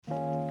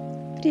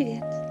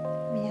Привет!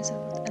 Меня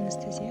зовут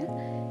Анастасия,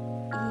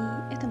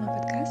 и это мой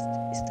подкаст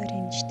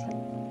 «История мечты».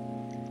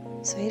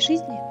 В своей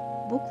жизни,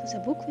 букву за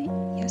буквой,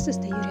 я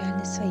создаю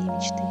реальность своей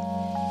мечты.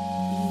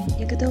 И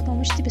я готова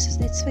помочь тебе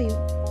создать свою.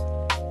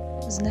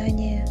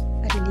 Знания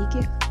о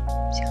религиях,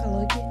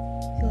 психологии,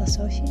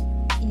 философии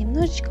и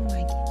немножечко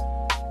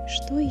магии.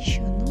 Что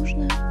еще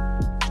нужно,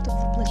 чтобы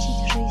воплотить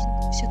в жизнь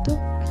все то,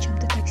 о чем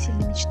ты так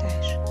сильно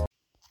мечтаешь?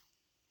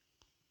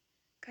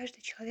 Каждый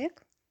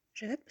человек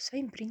живет по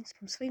своим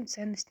принципам, своим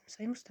ценностям,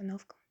 своим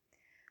установкам.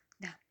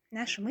 Да,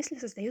 наши мысли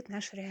создают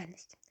нашу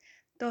реальность.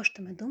 То,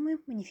 что мы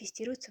думаем,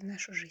 манифестируется в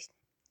нашу жизнь.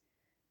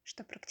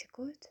 Что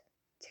практикует,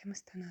 тем и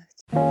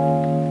становится.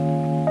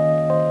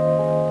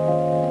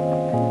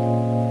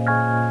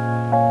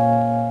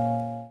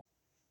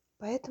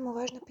 Поэтому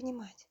важно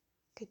понимать,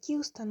 какие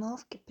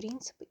установки,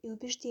 принципы и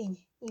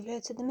убеждения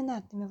являются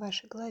доминантными в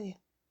вашей голове.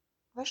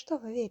 Во что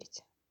вы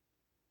верите?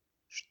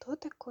 Что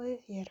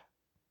такое вера?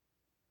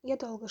 Я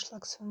долго шла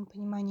к своему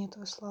пониманию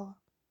этого слова,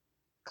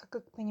 как и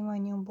к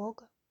пониманию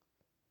Бога.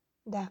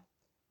 Да,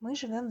 мы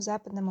живем в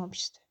западном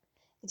обществе,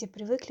 где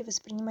привыкли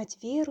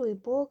воспринимать веру и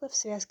Бога в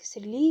связке с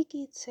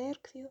религией,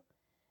 церковью.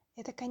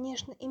 Это,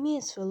 конечно,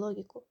 имеет свою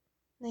логику,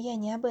 но я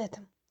не об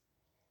этом.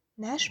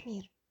 Наш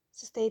мир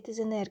состоит из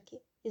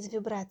энергии, из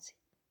вибраций,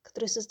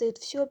 которые создают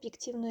всю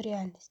объективную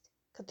реальность,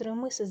 которую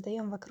мы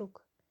создаем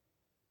вокруг.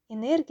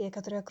 Энергия,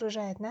 которая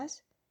окружает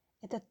нас,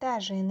 это та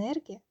же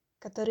энергия,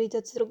 которая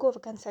идет с другого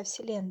конца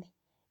Вселенной,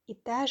 и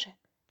та же,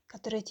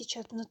 которая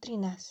течет внутри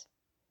нас.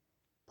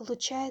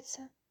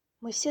 Получается,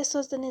 мы все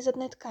созданы из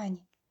одной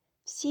ткани,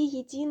 все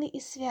едины и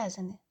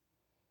связаны.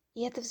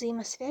 И эта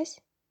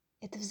взаимосвязь,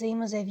 эта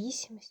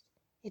взаимозависимость,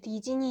 это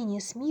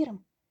единение с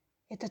миром,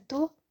 это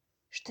то,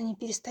 что не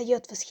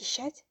перестает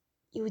восхищать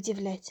и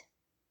удивлять.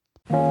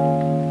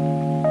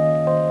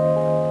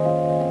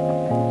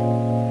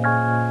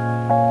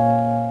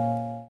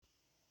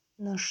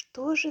 Но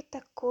что же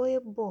такое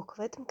Бог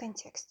в этом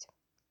контексте?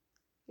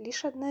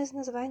 Лишь одно из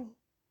названий.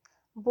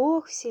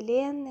 Бог,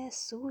 Вселенная,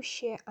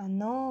 сущее,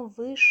 оно,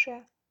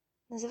 высшее.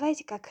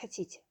 Называйте как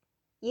хотите.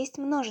 Есть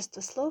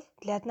множество слов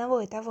для одного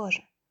и того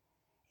же.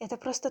 Это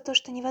просто то,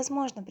 что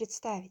невозможно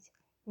представить,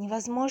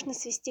 невозможно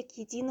свести к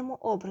единому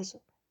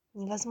образу,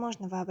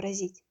 невозможно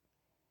вообразить.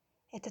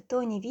 Это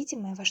то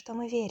невидимое, во что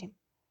мы верим,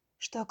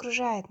 что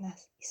окружает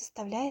нас и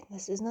составляет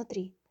нас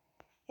изнутри.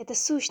 Это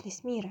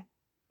сущность мира,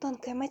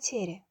 тонкая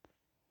материя.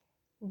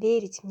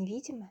 Верить в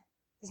невидимое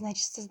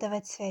значит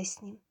создавать связь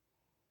с ним.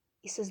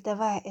 И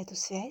создавая эту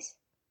связь,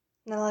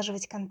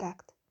 налаживать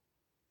контакт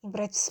и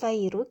брать в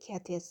свои руки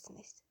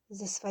ответственность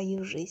за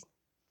свою жизнь.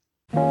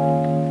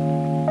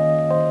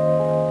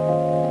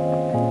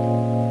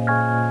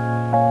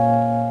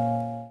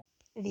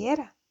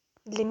 Вера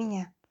для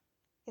меня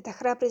 – это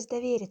храбрость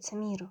довериться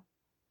миру.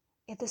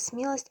 Это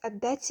смелость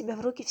отдать себя в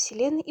руки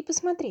Вселенной и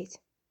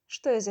посмотреть,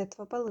 что из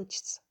этого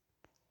получится.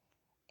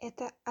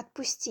 Это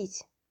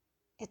отпустить,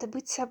 это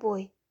быть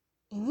собой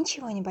и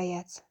ничего не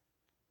бояться.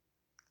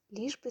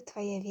 Лишь бы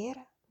твоя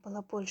вера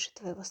была больше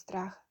твоего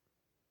страха,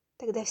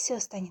 тогда все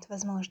станет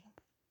возможным.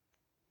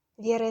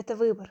 Вера – это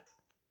выбор.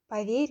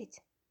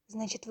 Поверить –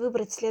 значит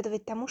выбрать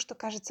следовать тому, что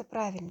кажется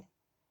правильным,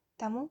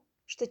 тому,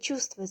 что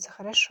чувствуется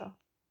хорошо.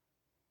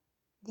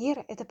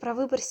 Вера – это про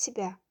выбор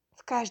себя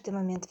в каждый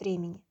момент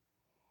времени.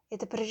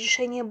 Это про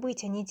решение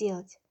быть, а не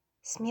делать,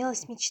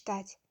 смелость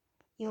мечтать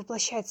и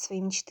воплощать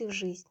свои мечты в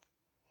жизнь.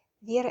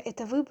 Вера –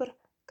 это выбор,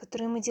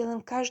 который мы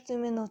делаем каждую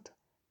минуту,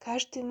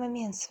 каждый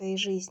момент своей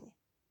жизни.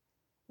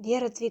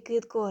 Вера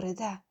двигает горы,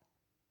 да,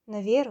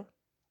 но веру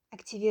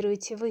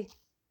активируйте вы.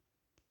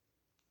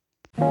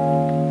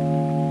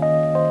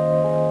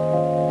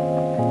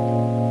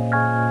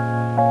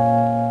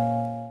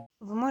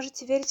 Вы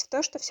можете верить в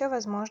то, что все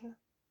возможно,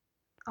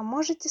 а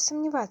можете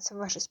сомневаться в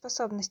вашей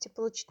способности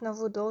получить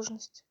новую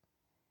должность.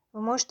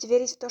 Вы можете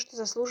верить в то, что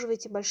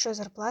заслуживаете большой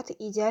зарплаты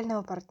и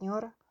идеального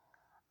партнера,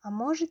 а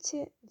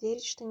можете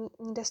верить, что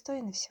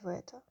недостойны всего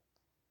этого.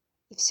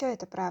 И все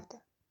это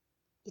правда.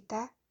 И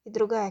та, и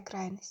другая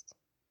крайность.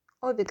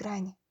 Обе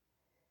грани.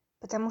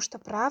 Потому что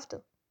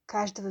правду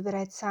каждый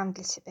выбирает сам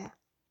для себя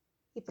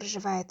и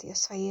проживает ее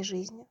своей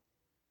жизнью,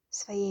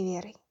 своей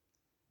верой.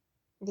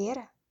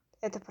 Вера –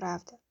 это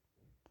правда.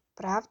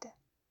 Правда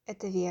 –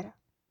 это вера.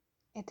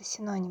 Это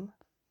синонимы.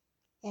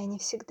 И они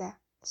всегда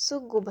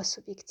сугубо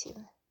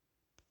субъективны.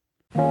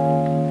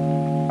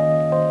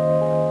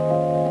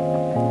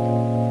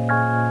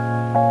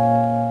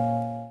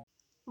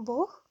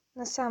 Бог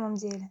на самом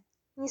деле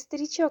не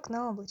старичок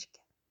на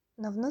облачке,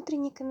 но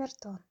внутренний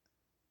камертон.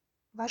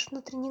 Ваш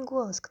внутренний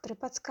голос, который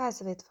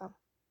подсказывает вам,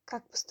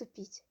 как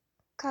поступить,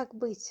 как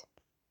быть.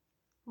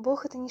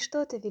 Бог – это не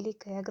что-то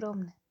великое и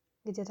огромное,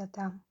 где-то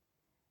там,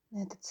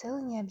 но это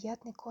целый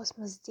необъятный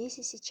космос здесь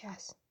и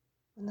сейчас,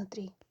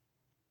 внутри.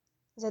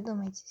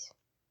 Задумайтесь,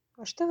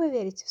 во что вы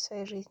верите в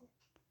своей жизни?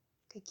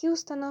 Какие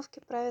установки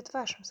правят в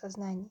вашем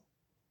сознании?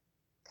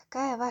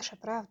 Какая ваша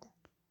правда?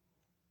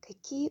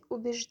 Какие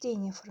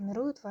убеждения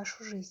формируют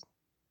вашу жизнь?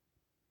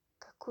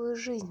 Какую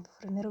жизнь вы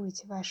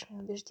формируете вашими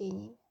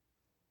убеждениями?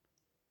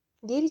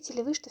 Верите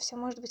ли вы, что все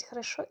может быть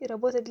хорошо и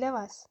работать для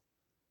вас?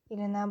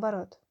 Или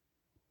наоборот?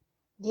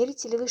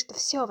 Верите ли вы, что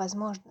все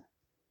возможно?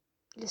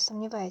 Или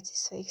сомневаетесь в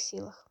своих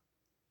силах?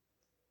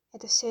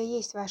 Это все и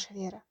есть ваша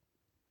вера,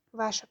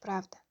 ваша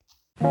правда.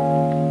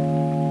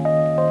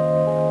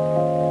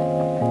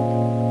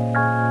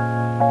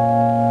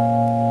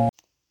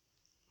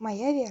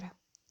 Моя вера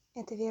 –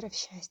 это вера в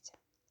счастье.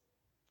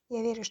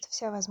 Я верю, что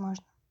все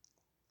возможно.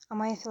 А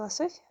моя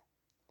философия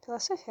 –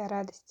 философия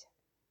радости.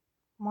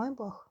 Мой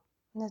Бог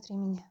внутри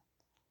меня.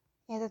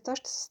 И это то,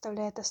 что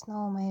составляет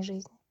основу моей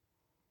жизни.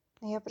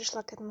 Но я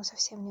пришла к этому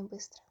совсем не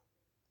быстро.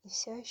 И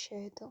все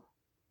еще иду.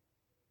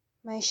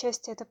 Мое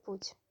счастье – это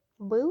путь.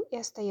 Был и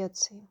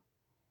остается им.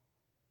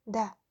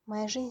 Да,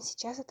 моя жизнь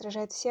сейчас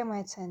отражает все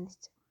мои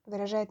ценности,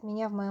 выражает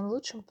меня в моем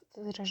лучшем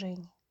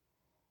выражении.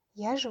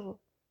 Я живу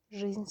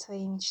жизнь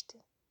своей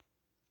мечты.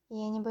 И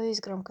я не боюсь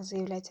громко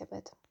заявлять об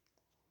этом.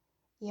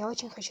 Я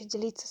очень хочу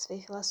делиться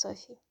своей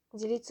философией,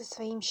 делиться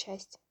своим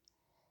счастьем.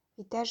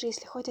 Ведь даже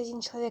если хоть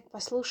один человек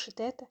послушает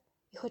это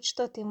и хоть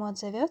что-то ему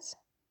отзовется,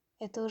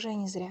 это уже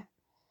не зря.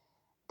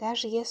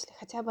 Даже если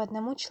хотя бы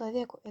одному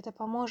человеку это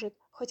поможет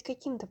хоть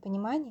каким-то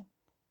пониманием,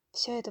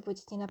 все это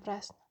будет не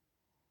напрасно.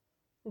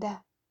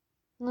 Да,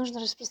 нужно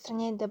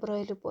распространять добро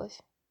и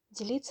любовь,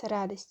 делиться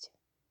радостью,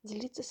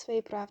 делиться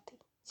своей правдой,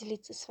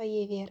 делиться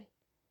своей верой.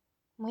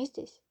 Мы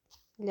здесь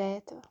для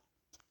этого.